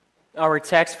Our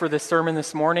text for the sermon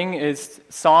this morning is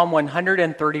Psalm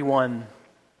 131.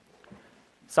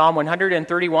 Psalm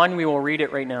 131, we will read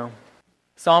it right now.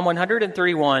 Psalm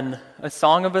 131, a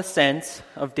song of ascent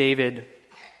of David.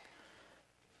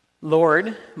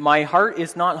 Lord, my heart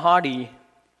is not haughty,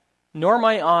 nor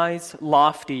my eyes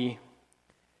lofty.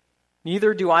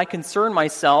 Neither do I concern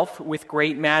myself with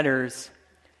great matters,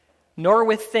 nor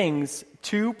with things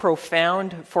too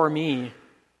profound for me.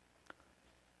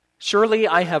 Surely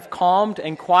I have calmed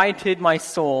and quieted my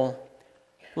soul,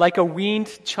 like a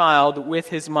weaned child with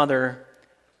his mother.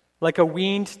 Like a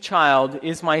weaned child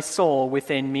is my soul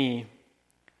within me.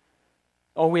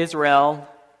 O Israel,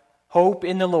 hope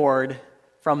in the Lord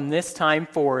from this time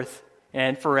forth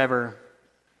and forever.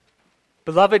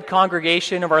 Beloved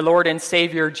congregation of our Lord and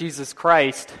Savior Jesus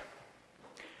Christ,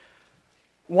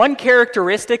 one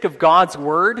characteristic of God's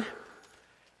Word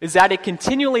is that it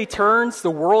continually turns the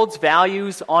world's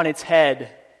values on its head.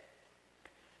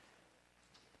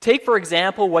 Take, for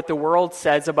example, what the world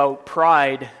says about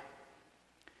pride.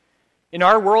 In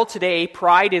our world today,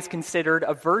 pride is considered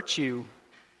a virtue.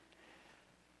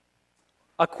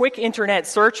 A quick internet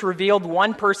search revealed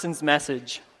one person's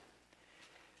message.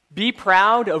 Be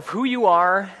proud of who you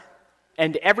are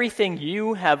and everything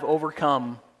you have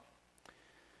overcome.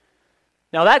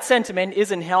 Now, that sentiment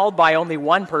isn't held by only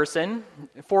one person,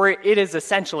 for it is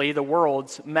essentially the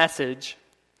world's message.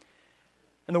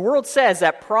 And the world says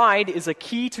that pride is a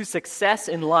key to success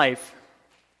in life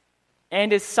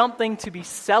and is something to be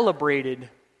celebrated.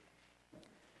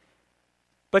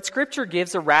 But Scripture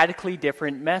gives a radically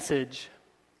different message.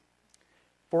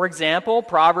 For example,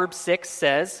 Proverbs 6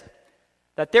 says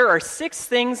that there are 6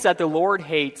 things that the Lord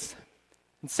hates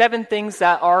and 7 things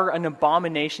that are an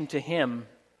abomination to him.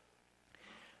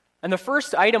 And the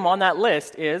first item on that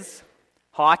list is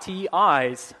haughty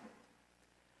eyes.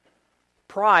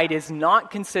 Pride is not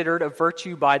considered a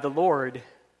virtue by the Lord.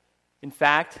 In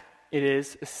fact, it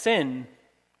is a sin.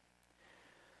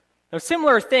 Now,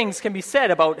 similar things can be said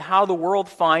about how the world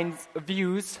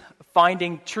views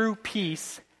finding true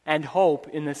peace and hope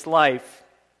in this life.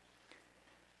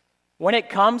 When it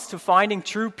comes to finding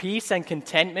true peace and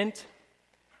contentment,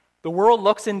 the world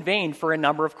looks in vain for a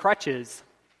number of crutches.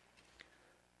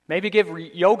 Maybe give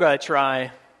yoga a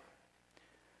try.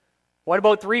 What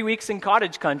about 3 weeks in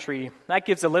cottage country? That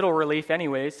gives a little relief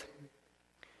anyways.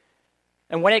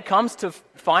 And when it comes to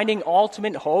finding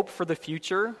ultimate hope for the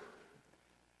future,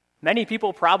 many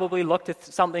people probably look to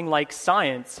something like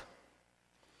science.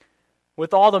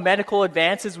 With all the medical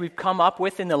advances we've come up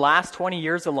with in the last 20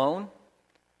 years alone,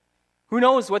 who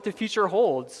knows what the future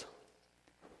holds?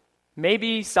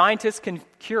 Maybe scientists can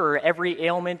cure every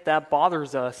ailment that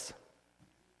bothers us.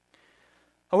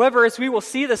 However, as we will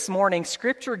see this morning,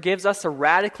 Scripture gives us a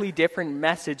radically different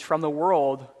message from the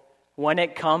world when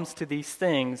it comes to these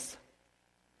things.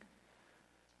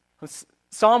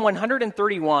 Psalm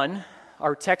 131,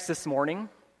 our text this morning,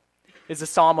 is a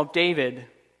psalm of David.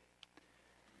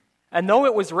 And though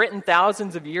it was written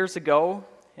thousands of years ago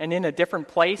and in a different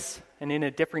place and in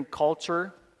a different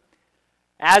culture,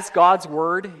 as God's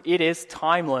Word, it is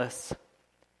timeless.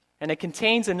 And it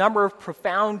contains a number of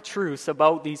profound truths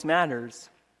about these matters.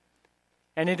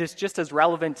 And it is just as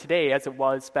relevant today as it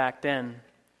was back then.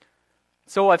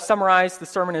 So I've summarized the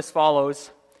sermon as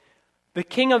follows. The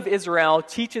King of Israel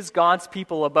teaches God's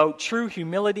people about true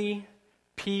humility,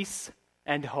 peace,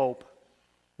 and hope.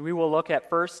 We will look at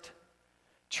first,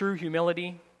 true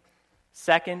humility,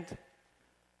 second,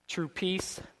 true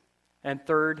peace, and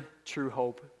third, true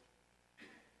hope.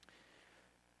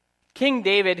 King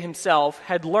David himself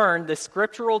had learned the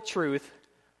scriptural truth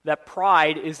that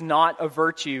pride is not a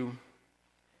virtue.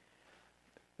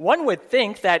 One would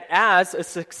think that as a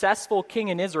successful king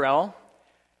in Israel,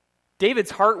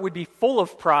 David's heart would be full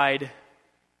of pride.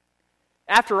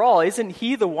 After all, isn't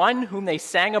he the one whom they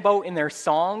sang about in their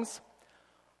songs?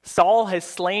 Saul has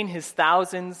slain his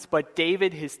thousands, but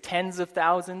David his tens of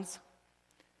thousands.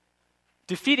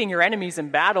 Defeating your enemies in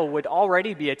battle would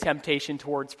already be a temptation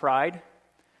towards pride.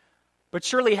 But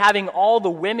surely having all the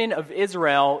women of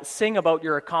Israel sing about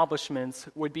your accomplishments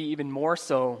would be even more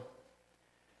so.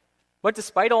 But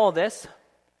despite all this,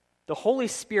 the Holy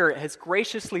Spirit has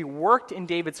graciously worked in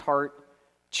David's heart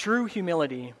true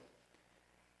humility.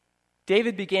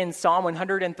 David begins Psalm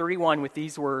 131 with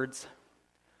these words,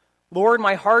 Lord,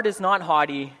 my heart is not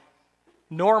haughty,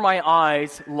 nor my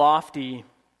eyes lofty.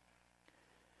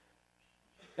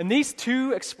 And these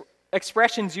two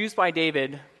expressions used by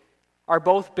David are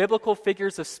both biblical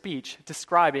figures of speech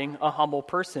describing a humble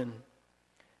person.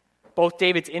 Both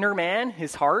David's inner man,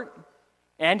 his heart,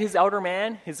 and his outer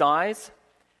man, his eyes,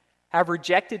 have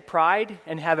rejected pride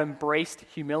and have embraced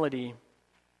humility.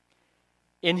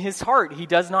 In his heart, he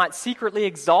does not secretly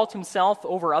exalt himself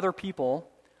over other people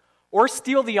or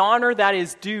steal the honor that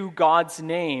is due God's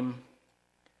name.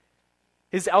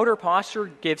 His outer posture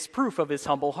gives proof of his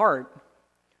humble heart.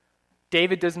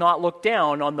 David does not look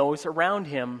down on those around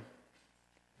him,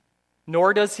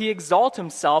 nor does he exalt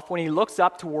himself when he looks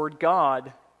up toward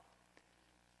God.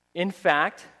 In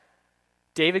fact,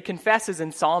 David confesses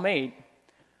in Psalm 8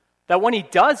 that when he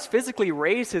does physically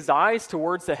raise his eyes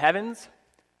towards the heavens,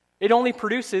 it only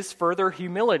produces further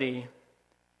humility.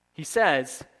 He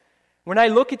says, "When I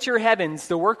look at your heavens,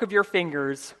 the work of your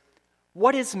fingers,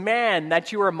 what is man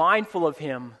that you are mindful of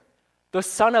him, the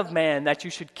Son of Man that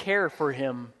you should care for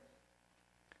him?"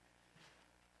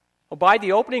 Well, by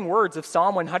the opening words of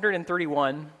Psalm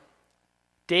 131,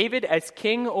 David, as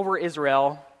king over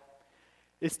Israel,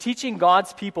 is teaching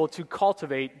God's people to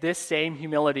cultivate this same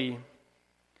humility.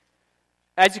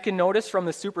 As you can notice from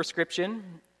the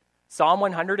superscription, Psalm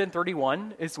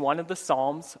 131 is one of the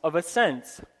Psalms of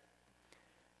Ascents.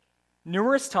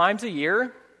 Numerous times a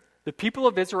year, the people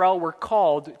of Israel were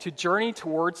called to journey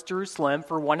towards Jerusalem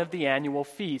for one of the annual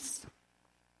feasts.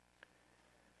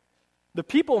 The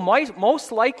people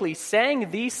most likely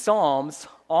sang these psalms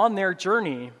on their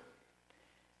journey,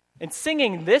 and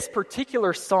singing this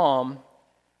particular psalm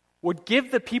would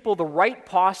give the people the right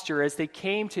posture as they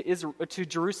came to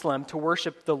Jerusalem to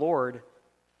worship the Lord.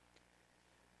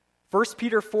 1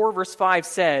 Peter 4 verse 5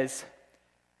 says,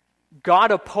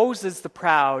 "God opposes the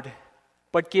proud,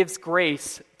 but gives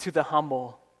grace to the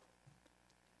humble."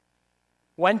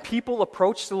 When people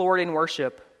approach the Lord in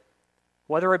worship,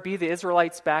 whether it be the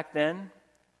Israelites back then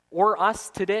or us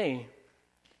today,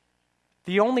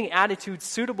 the only attitude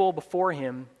suitable before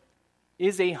him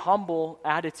is a humble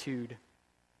attitude.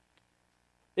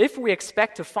 If we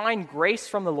expect to find grace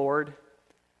from the Lord,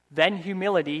 then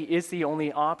humility is the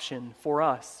only option for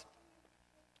us.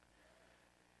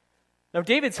 Now,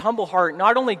 David's humble heart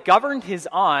not only governed his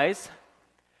eyes,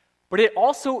 but it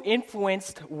also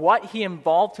influenced what he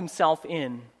involved himself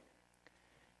in.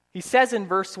 He says in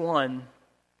verse 1,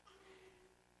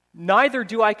 "Neither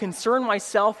do I concern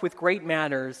myself with great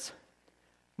matters,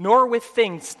 nor with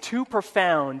things too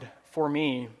profound for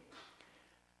me."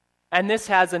 And this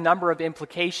has a number of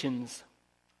implications.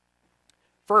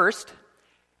 First,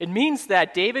 it means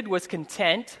that David was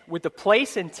content with the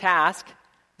place and task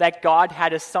that God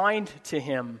had assigned to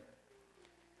him.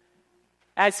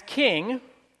 As king,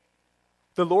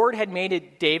 the Lord had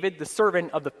made David the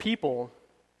servant of the people.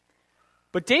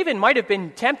 But David might have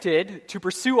been tempted to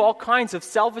pursue all kinds of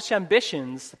selfish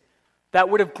ambitions that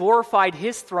would have glorified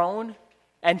his throne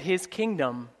and his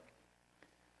kingdom.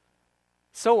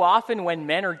 So often when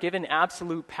men are given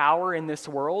absolute power in this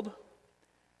world,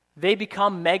 they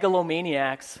become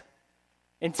megalomaniacs,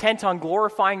 intent on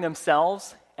glorifying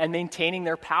themselves and maintaining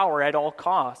their power at all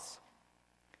costs.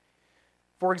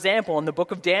 For example, in the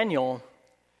book of Daniel,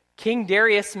 King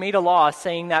Darius made a law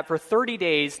saying that for 30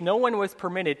 days no one was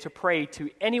permitted to pray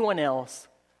to anyone else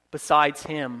besides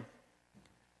him.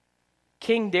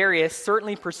 King Darius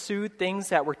certainly pursued things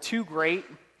that were too great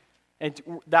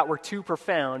and that were too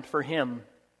profound for him.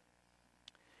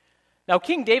 Now,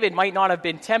 King David might not have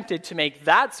been tempted to make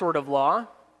that sort of law,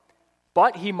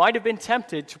 but he might have been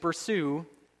tempted to pursue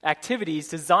activities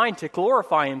designed to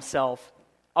glorify himself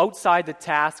outside the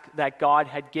task that God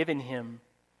had given him.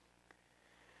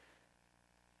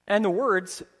 And the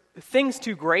words, "things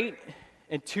too great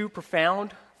and too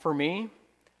profound for me,"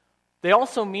 they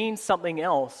also mean something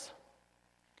else.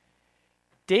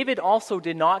 David also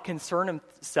did not concern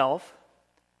himself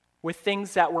with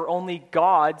things that were only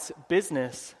God's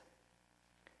business.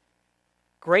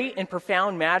 Great and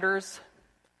profound matters,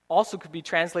 also could be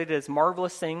translated as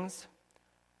marvelous things,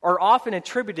 are often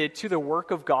attributed to the work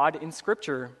of God in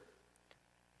Scripture.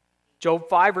 Job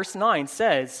 5 verse 9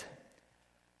 says,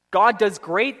 "God does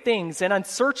great things and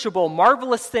unsearchable,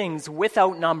 marvelous things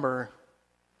without number."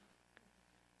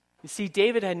 You see,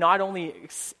 David had not only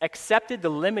accepted the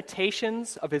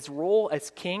limitations of his role as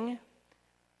king,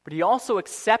 but he also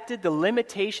accepted the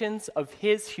limitations of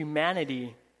his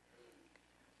humanity.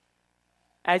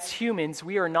 As humans,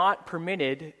 we are not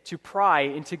permitted to pry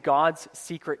into God's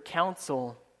secret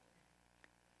counsel.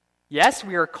 Yes,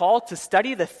 we are called to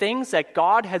study the things that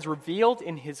God has revealed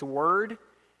in his word,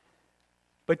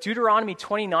 but Deuteronomy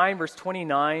 29 verse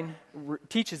 29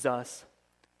 teaches us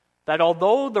that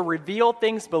although the revealed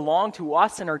things belong to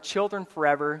us and our children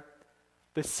forever,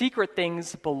 the secret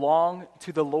things belong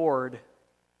to the Lord.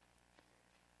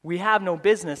 We have no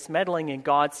business meddling in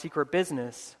God's secret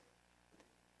business.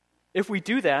 If we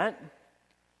do that,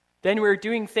 then we're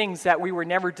doing things that we were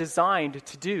never designed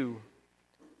to do.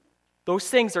 Those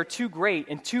things are too great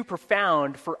and too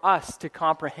profound for us to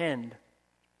comprehend.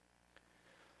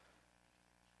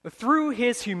 But through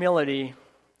his humility,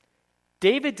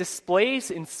 David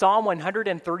displays in Psalm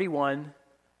 131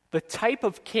 the type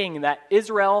of king that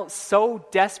Israel so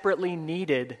desperately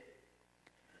needed.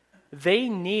 They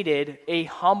needed a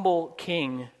humble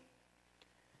king.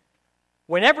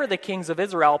 Whenever the kings of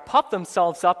Israel puffed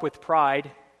themselves up with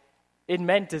pride, it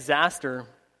meant disaster.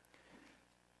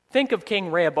 Think of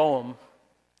King Rehoboam.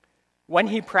 When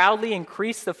he proudly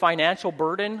increased the financial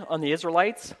burden on the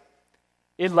Israelites,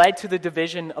 it led to the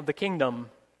division of the kingdom.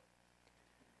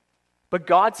 But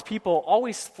God's people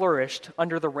always flourished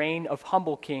under the reign of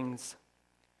humble kings.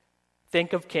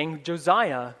 Think of King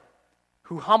Josiah,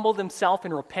 who humbled himself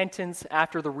in repentance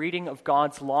after the reading of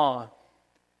God's law.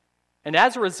 And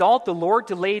as a result, the Lord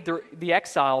delayed the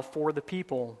exile for the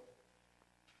people.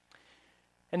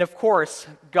 And of course,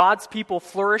 God's people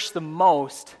flourished the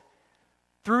most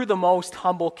through the most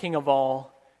humble King of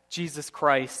all, Jesus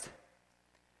Christ.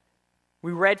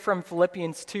 We read from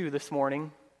Philippians 2 this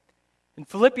morning. And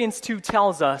Philippians 2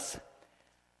 tells us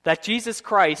that Jesus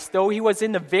Christ, though he was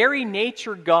in the very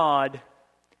nature God,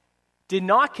 did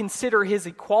not consider his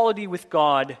equality with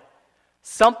God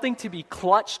something to be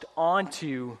clutched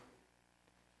onto,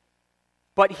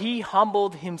 but he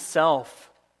humbled himself.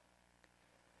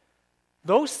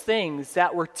 Those things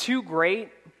that were too great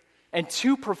and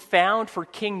too profound for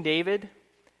King David,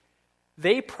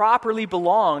 they properly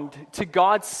belonged to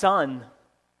God's Son.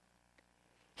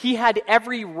 He had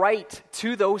every right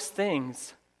to those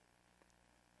things.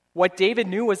 What David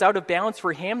knew was out of bounds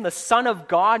for him, the Son of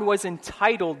God was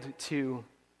entitled to.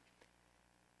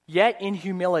 Yet in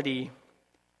humility,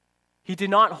 he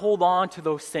did not hold on to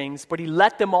those things, but he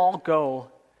let them all go,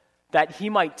 that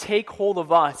he might take hold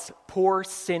of us, poor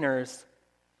sinners.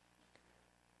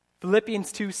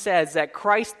 Philippians 2 says that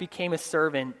Christ became a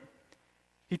servant.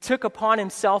 He took upon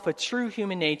himself a true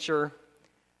human nature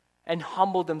and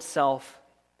humbled himself,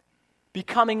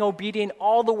 becoming obedient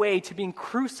all the way to being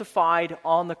crucified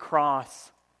on the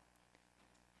cross.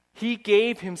 He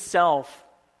gave himself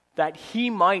that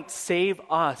he might save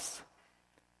us.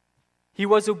 He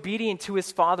was obedient to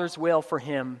his Father's will for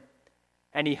him,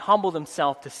 and he humbled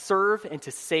himself to serve and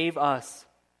to save us.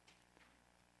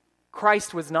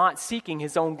 Christ was not seeking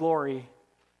his own glory,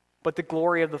 but the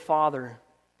glory of the Father.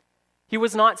 He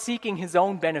was not seeking his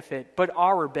own benefit, but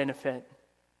our benefit.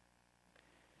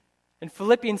 And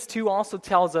Philippians 2 also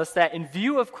tells us that in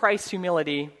view of Christ's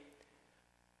humility,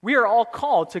 we are all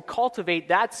called to cultivate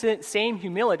that same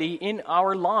humility in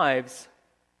our lives.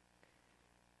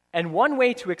 And one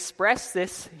way to express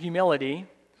this humility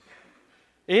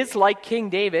is, like King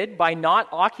David, by not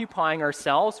occupying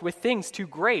ourselves with things too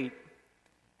great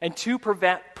and too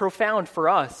profound for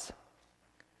us.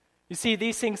 You see,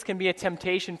 these things can be a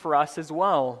temptation for us as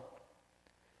well.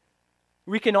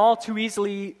 We can all too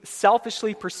easily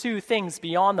selfishly pursue things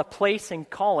beyond the place and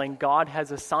calling God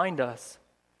has assigned us.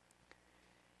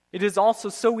 It is also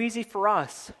so easy for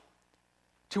us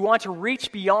to want to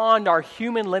reach beyond our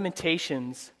human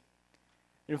limitations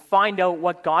and find out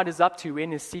what God is up to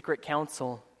in his secret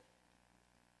counsel.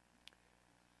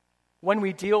 When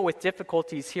we deal with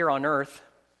difficulties here on earth,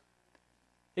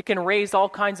 it can raise all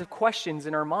kinds of questions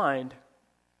in our mind.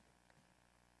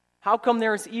 How come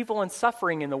there is evil and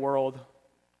suffering in the world?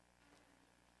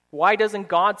 Why doesn't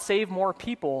God save more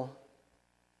people?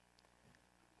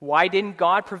 Why didn't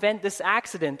God prevent this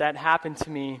accident that happened to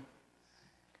me?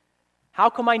 How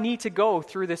come I need to go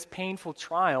through this painful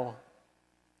trial?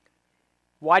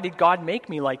 Why did God make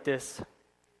me like this?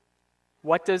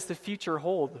 What does the future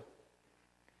hold?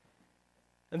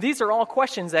 And these are all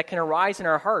questions that can arise in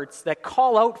our hearts that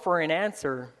call out for an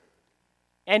answer.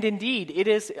 And indeed, it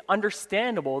is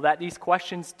understandable that these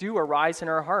questions do arise in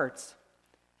our hearts.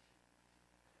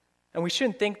 And we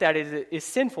shouldn't think that it is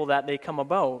sinful that they come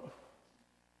about.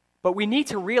 But we need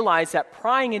to realize that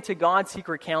prying into God's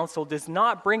secret counsel does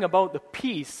not bring about the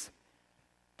peace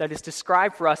that is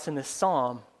described for us in this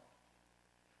psalm.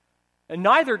 And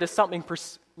neither does something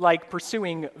like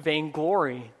pursuing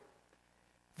vainglory.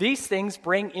 These things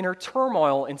bring inner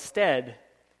turmoil instead.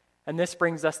 And this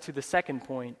brings us to the second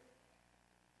point.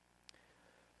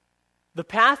 The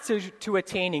path to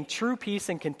attaining true peace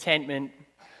and contentment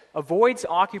avoids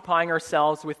occupying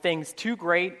ourselves with things too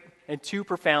great and too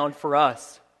profound for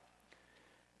us.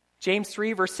 James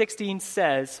 3 verse 16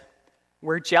 says,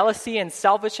 "Where jealousy and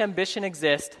selfish ambition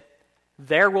exist,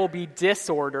 there will be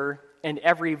disorder and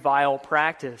every vile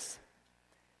practice."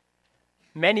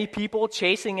 Many people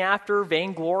chasing after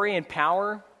vainglory and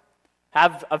power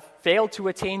have failed to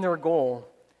attain their goal,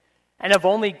 and have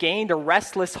only gained a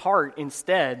restless heart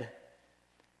instead.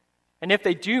 And if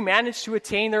they do manage to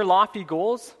attain their lofty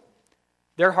goals,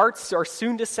 their hearts are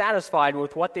soon dissatisfied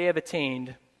with what they have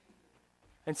attained,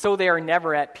 and so they are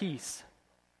never at peace.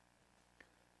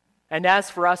 And as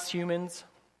for us humans,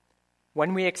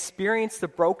 when we experience the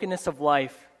brokenness of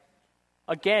life,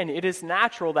 again, it is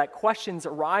natural that questions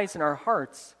arise in our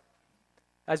hearts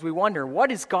as we wonder,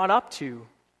 what is God up to?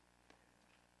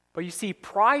 But you see,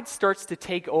 pride starts to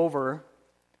take over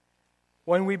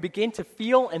when we begin to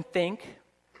feel and think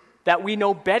that we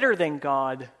know better than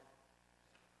God,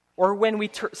 or when we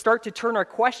start to turn our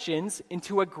questions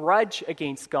into a grudge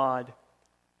against God,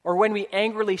 or when we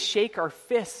angrily shake our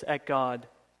fists at God.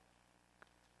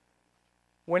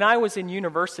 When I was in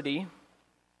university,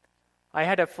 I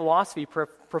had a philosophy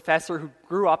professor who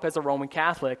grew up as a Roman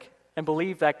Catholic and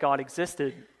believed that God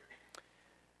existed.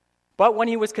 But when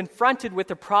he was confronted with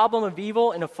the problem of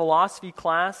evil in a philosophy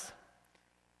class,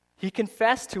 he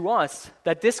confessed to us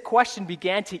that this question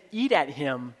began to eat at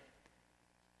him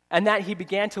and that he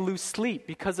began to lose sleep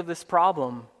because of this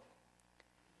problem.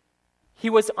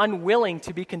 He was unwilling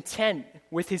to be content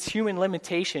with his human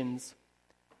limitations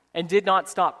and did not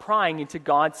stop prying into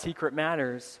God's secret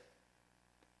matters.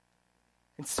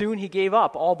 And soon he gave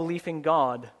up all belief in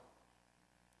God.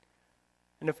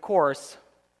 And of course,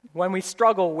 when we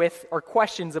struggle with our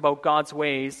questions about God's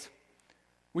ways,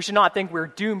 we should not think we're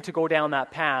doomed to go down that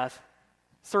path.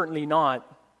 Certainly not.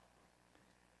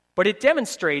 But it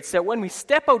demonstrates that when we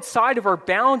step outside of our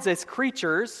bounds as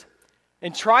creatures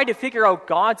and try to figure out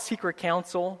God's secret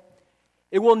counsel,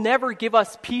 it will never give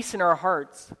us peace in our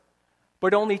hearts,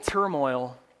 but only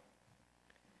turmoil.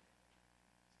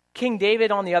 King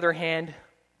David, on the other hand,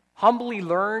 humbly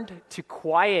learned to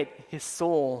quiet his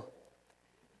soul.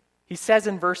 He says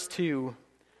in verse 2,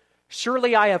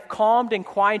 "Surely I have calmed and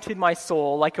quieted my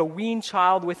soul like a weaned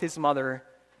child with his mother.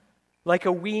 Like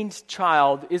a weaned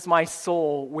child is my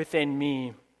soul within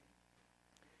me."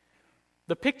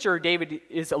 The picture David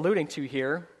is alluding to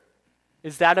here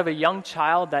is that of a young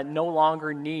child that no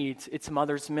longer needs its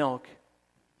mother's milk.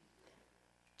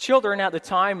 Children at the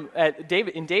time,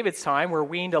 in David's time, were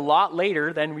weaned a lot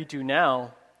later than we do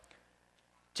now.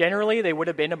 Generally, they would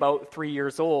have been about 3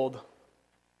 years old.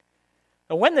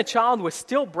 And when the child was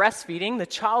still breastfeeding, the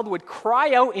child would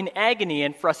cry out in agony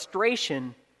and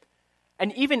frustration,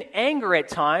 and even anger at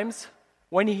times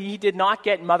when he did not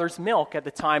get mother's milk at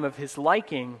the time of his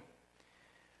liking.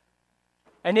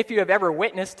 And if you have ever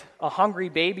witnessed a hungry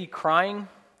baby crying,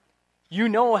 you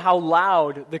know how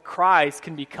loud the cries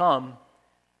can become,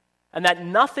 and that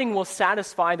nothing will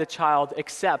satisfy the child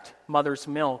except mother's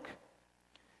milk.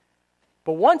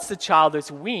 But once the child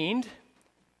is weaned,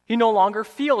 he no longer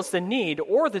feels the need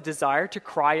or the desire to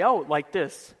cry out like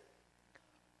this.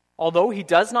 Although he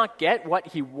does not get what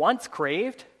he once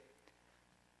craved,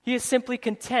 he is simply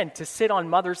content to sit on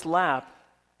mother's lap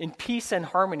in peace and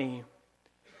harmony,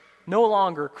 no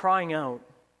longer crying out.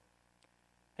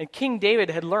 And King David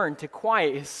had learned to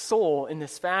quiet his soul in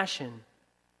this fashion.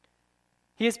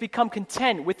 He has become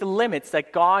content with the limits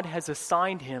that God has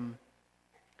assigned him.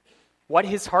 What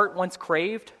his heart once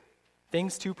craved,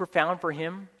 things too profound for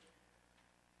him,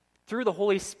 through the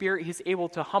Holy Spirit, he's able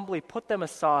to humbly put them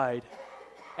aside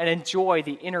and enjoy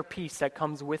the inner peace that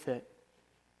comes with it.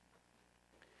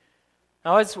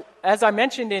 Now, as I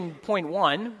mentioned in point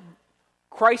 1,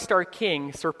 Christ our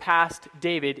King surpassed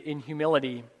David in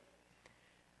humility.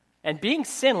 And being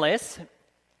sinless,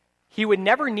 he would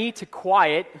never need to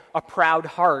quiet a proud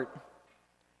heart.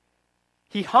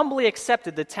 He humbly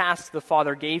accepted the task the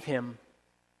Father gave him.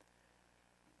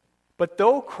 But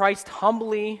though Christ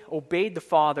humbly obeyed the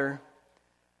Father,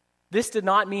 this did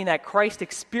not mean that Christ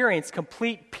experienced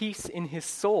complete peace in his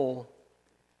soul.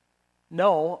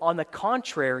 No, on the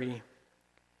contrary,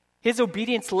 his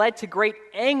obedience led to great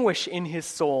anguish in his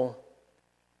soul.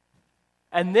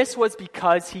 And this was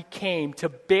because he came to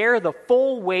bear the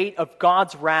full weight of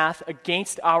God's wrath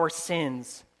against our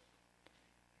sins.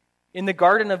 In the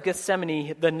Garden of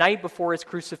Gethsemane, the night before his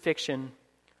crucifixion,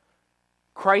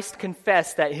 Christ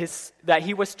confessed that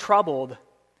he was troubled,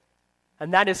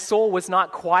 and that his soul was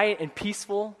not quiet and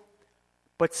peaceful,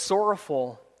 but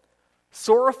sorrowful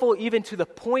even to the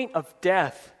point of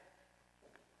death.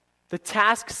 The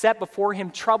task set before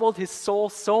him troubled his soul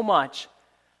so much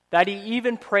that he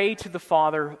even prayed to the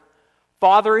Father,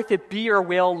 "Father, if it be your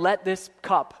will, let this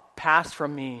cup pass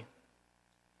from me."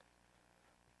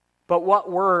 But what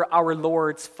were our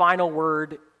Lord's final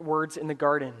words in the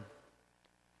garden?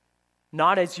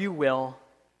 "Not as you will,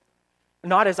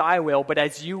 not as I will, but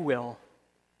as you will."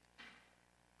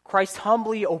 Christ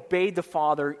humbly obeyed the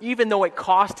Father, even though it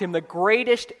cost him the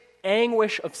greatest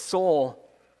anguish of soul.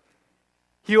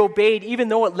 He obeyed even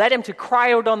though it led him to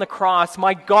cry out on the cross,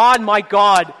 my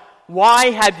God,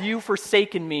 why have you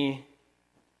forsaken me?"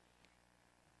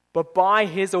 But by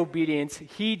his obedience,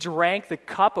 he drank the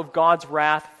cup of God's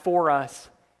wrath for us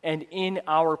and in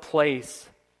our place.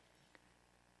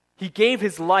 He gave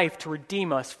his life to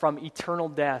redeem us from eternal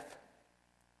death.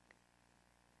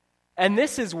 And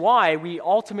this is why we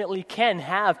ultimately can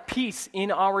have peace in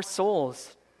our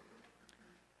souls.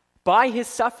 By his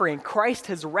suffering, Christ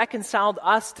has reconciled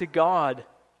us to God.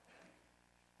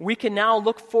 We can now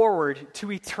look forward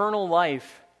to eternal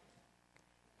life.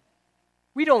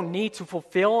 We don't need to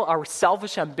fulfill our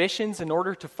selfish ambitions in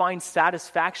order to find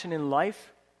satisfaction in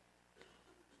life.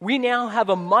 We now have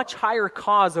a much higher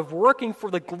cause of working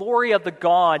for the glory of the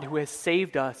God who has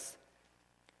saved us.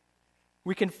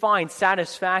 We can find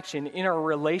satisfaction in our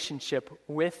relationship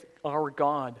with our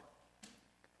God.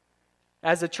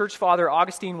 As the church father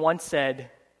Augustine once said,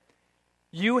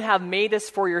 "You have made us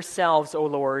for yourselves, O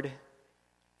Lord,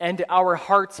 and our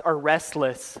hearts are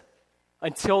restless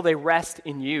until they rest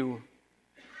in you."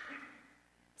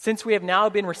 Since we have now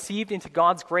been received into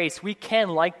God's grace, we can,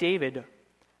 like David,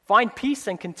 find peace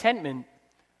and contentment,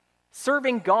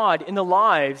 serving God in the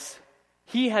lives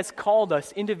he has called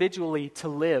us individually to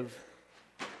live.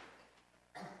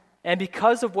 And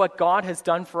because of what God has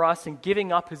done for us in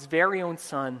giving up his very own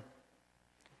Son,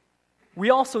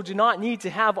 we also do not need to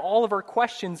have all of our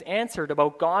questions answered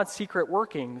about God's secret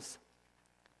workings.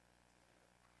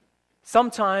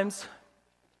 Sometimes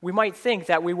we might think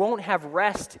that we won't have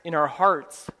rest in our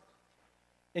hearts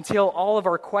until all of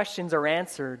our questions are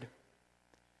answered.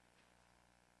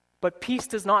 But peace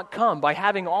does not come by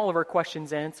having all of our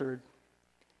questions answered.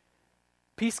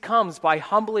 Peace comes by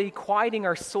humbly quieting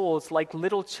our souls like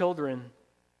little children.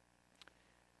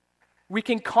 We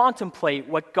can contemplate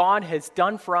what God has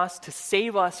done for us to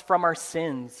save us from our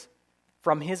sins,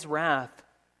 from his wrath.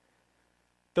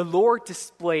 The Lord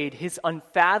displayed his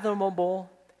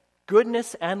unfathomable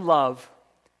goodness and love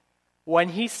when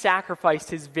he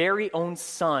sacrificed his very own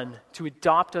Son to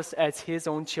adopt us as his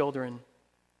own children.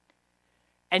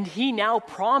 And he now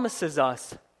promises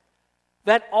us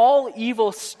that all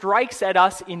evil strikes at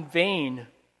us in vain,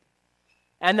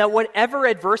 and that whatever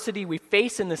adversity we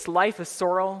face in this life of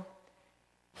sorrow,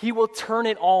 he will turn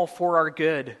it all for our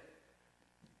good.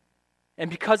 And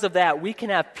because of that, we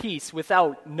can have peace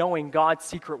without knowing God's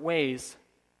secret ways.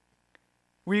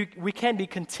 We can be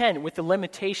content with the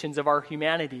limitations of our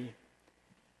humanity,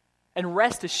 and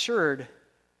rest assured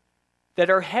that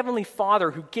our Heavenly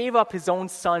Father, who gave up his own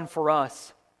Son for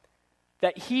us,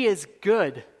 that he is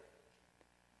good,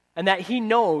 and that he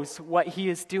knows what he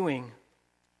is doing.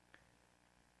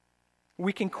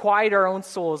 We can quiet our own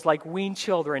souls like weaned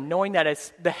children, knowing that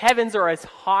as the heavens are as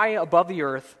high above the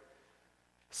earth,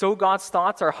 so God's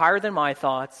thoughts are higher than my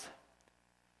thoughts,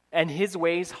 and his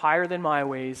ways higher than my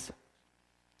ways.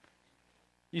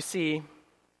 You see,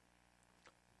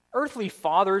 earthly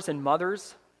fathers and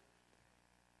mothers,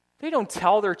 they don't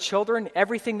tell their children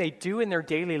everything they do in their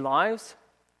daily lives,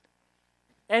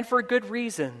 and for good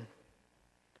reason.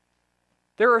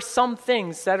 There are some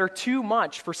things that are too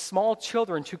much for small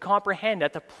children to comprehend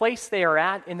at the place they are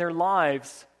at in their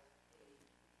lives.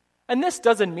 And this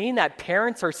doesn't mean that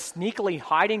parents are sneakily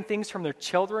hiding things from their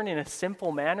children in a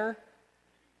simple manner.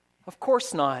 Of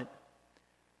course not.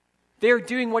 They are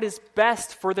doing what is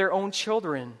best for their own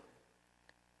children.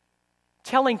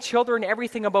 Telling children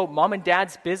everything about mom and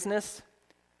dad's business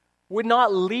would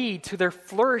not lead to their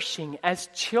flourishing as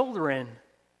children.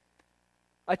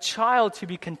 A child, to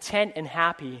be content and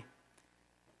happy,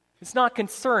 is not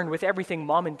concerned with everything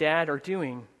mom and dad are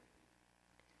doing.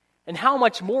 And how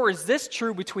much more is this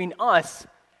true between us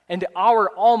and our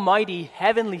almighty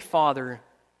Heavenly Father?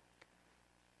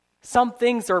 Some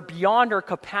things are beyond our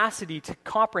capacity to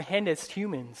comprehend as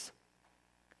humans.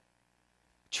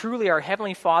 Truly, our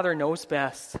Heavenly Father knows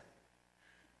best,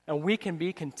 and we can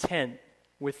be content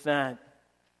with that.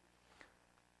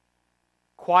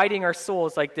 Quieting our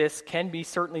souls like this can be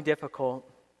certainly difficult.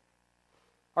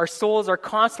 Our souls are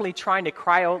constantly trying to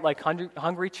cry out like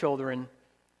hungry children.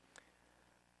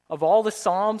 Of all the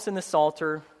Psalms in the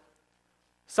Psalter,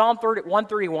 Psalm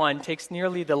 131 takes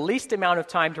nearly the least amount of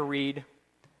time to read,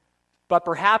 but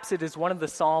perhaps it is one of the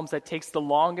Psalms that takes the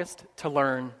longest to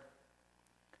learn.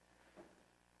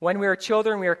 When we are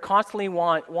children, we are constantly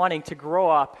wanting to grow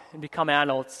up and become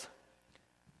adults.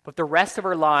 But the rest of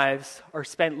our lives are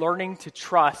spent learning to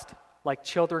trust like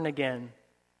children again.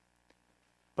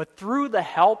 But through the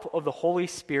help of the Holy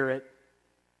Spirit,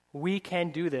 we can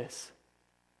do this.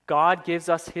 God gives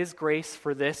us his grace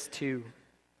for this too.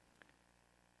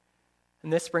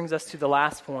 And this brings us to the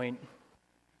last point.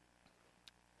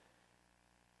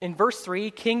 In verse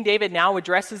 3, King David now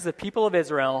addresses the people of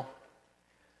Israel.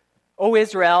 O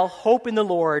Israel, hope in the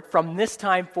Lord from this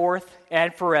time forth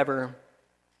and forever.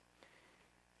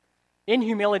 In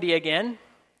humility again,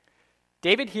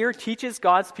 David here teaches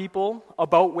God's people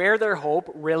about where their hope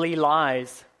really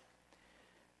lies.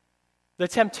 The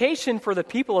temptation for the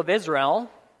people of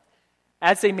Israel,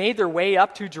 as they made their way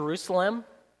up to Jerusalem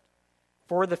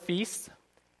for the feast,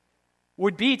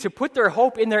 would be to put their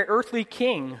hope in their earthly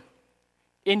king,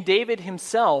 in David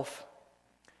himself.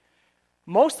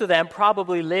 Most of them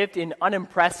probably lived in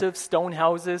unimpressive stone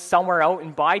houses somewhere out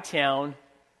in Bytown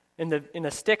in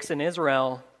the sticks in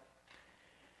Israel.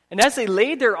 And as they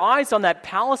laid their eyes on that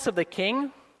palace of the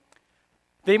king,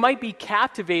 they might be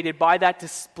captivated by that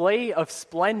display of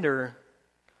splendor.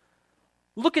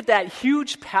 Look at that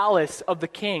huge palace of the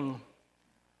king.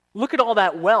 Look at all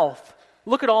that wealth.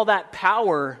 Look at all that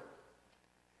power.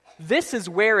 This is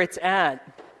where it's at.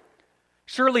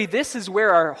 Surely this is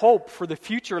where our hope for the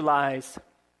future lies.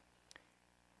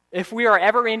 If we are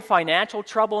ever in financial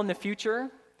trouble in the future,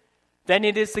 then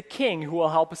it is the king who will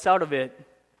help us out of it.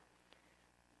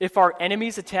 If our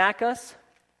enemies attack us,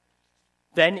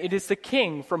 then it is the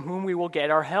king from whom we will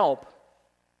get our help.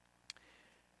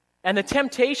 And the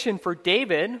temptation for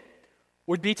David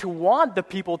would be to want the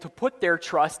people to put their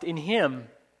trust in him.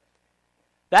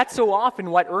 That's so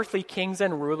often what earthly kings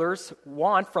and rulers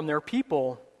want from their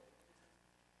people.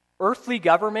 Earthly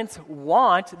governments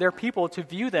want their people to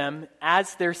view them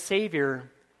as their savior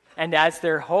and as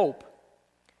their hope,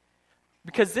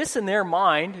 because this in their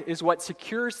mind is what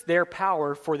secures their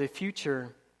power for the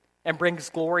future and brings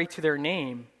glory to their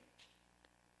name.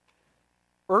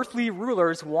 Earthly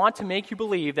rulers want to make you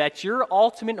believe that your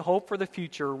ultimate hope for the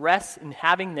future rests in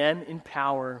having them in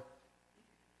power.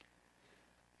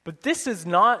 But this was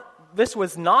not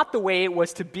the way it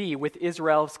was to be with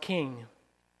Israel's king.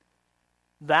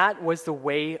 That was the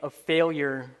way of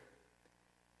failure.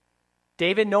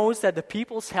 David knows that the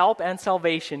people's help and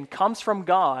salvation comes from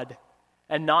God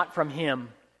and not from him.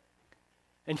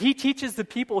 And he teaches the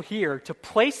people here to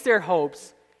place their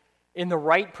hopes in the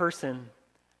right person,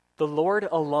 the Lord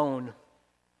alone.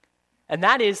 And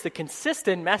that is the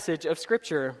consistent message of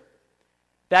Scripture,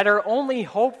 that our only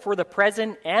hope for the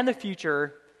present and the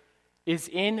future is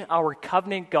in our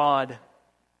covenant God.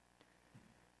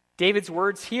 David's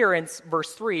words here in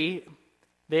verse 3,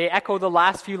 they echo the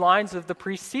last few lines of the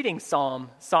preceding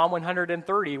psalm, Psalm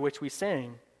 130, which we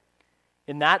sing.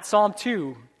 In that psalm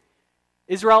too,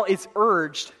 Israel is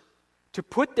urged to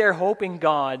put their hope in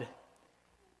God,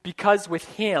 because with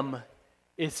him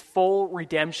is full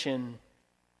redemption.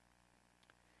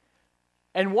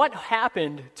 And what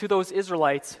happened to those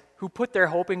Israelites who put their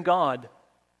hope in God?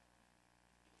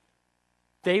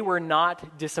 They were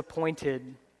not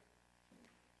disappointed.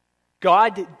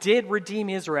 God did redeem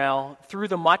Israel through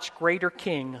the much greater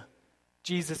King,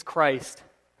 Jesus Christ.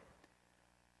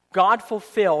 God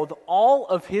fulfilled all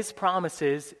of his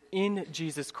promises in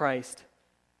Jesus Christ.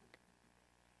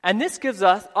 And this gives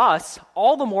us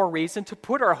all the more reason to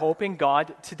put our hope in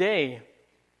God today.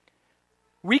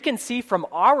 We can see from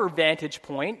our vantage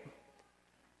point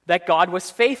that God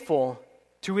was faithful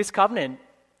to his covenant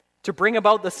to bring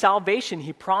about the salvation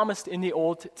he promised in the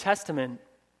Old Testament.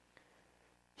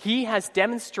 He has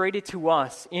demonstrated to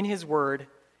us in his word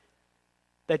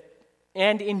that,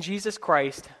 and in Jesus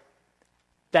Christ,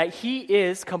 that he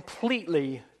is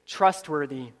completely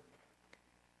trustworthy.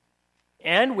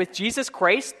 And with Jesus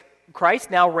Christ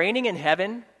now reigning in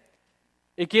heaven,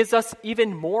 it gives us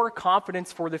even more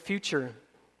confidence for the future.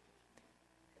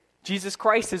 Jesus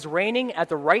Christ is reigning at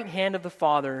the right hand of the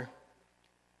Father.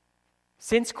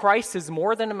 Since Christ is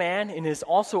more than a man and is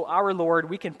also our Lord,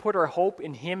 we can put our hope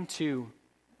in him too.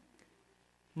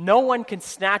 No one can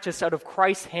snatch us out of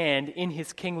Christ's hand in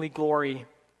his kingly glory.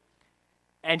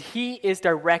 And he is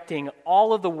directing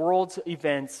all of the world's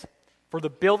events for the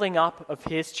building up of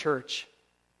his church.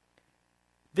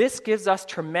 This gives us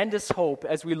tremendous hope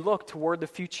as we look toward the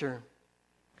future.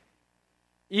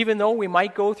 Even though we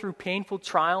might go through painful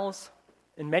trials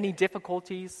and many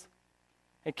difficulties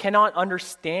and cannot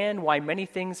understand why many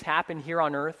things happen here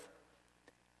on earth,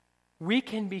 we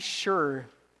can be sure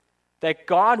that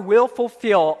God will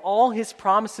fulfill all his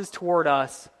promises toward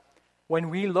us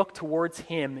when we look towards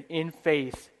him in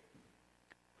faith.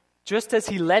 Just as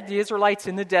he led the Israelites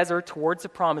in the desert towards the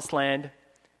promised land,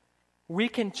 we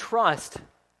can trust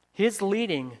his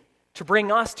leading to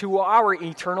bring us to our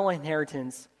eternal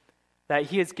inheritance that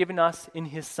he has given us in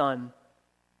his Son.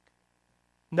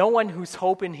 No one whose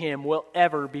hope in him will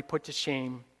ever be put to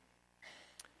shame.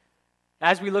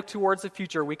 As we look towards the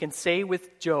future, we can say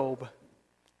with Job,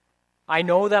 I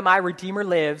know that my Redeemer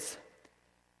lives,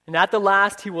 and at the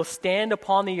last he will stand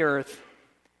upon the earth.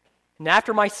 And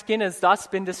after my skin has thus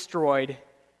been destroyed,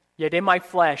 yet in my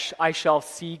flesh I shall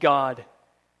see God.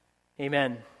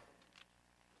 Amen.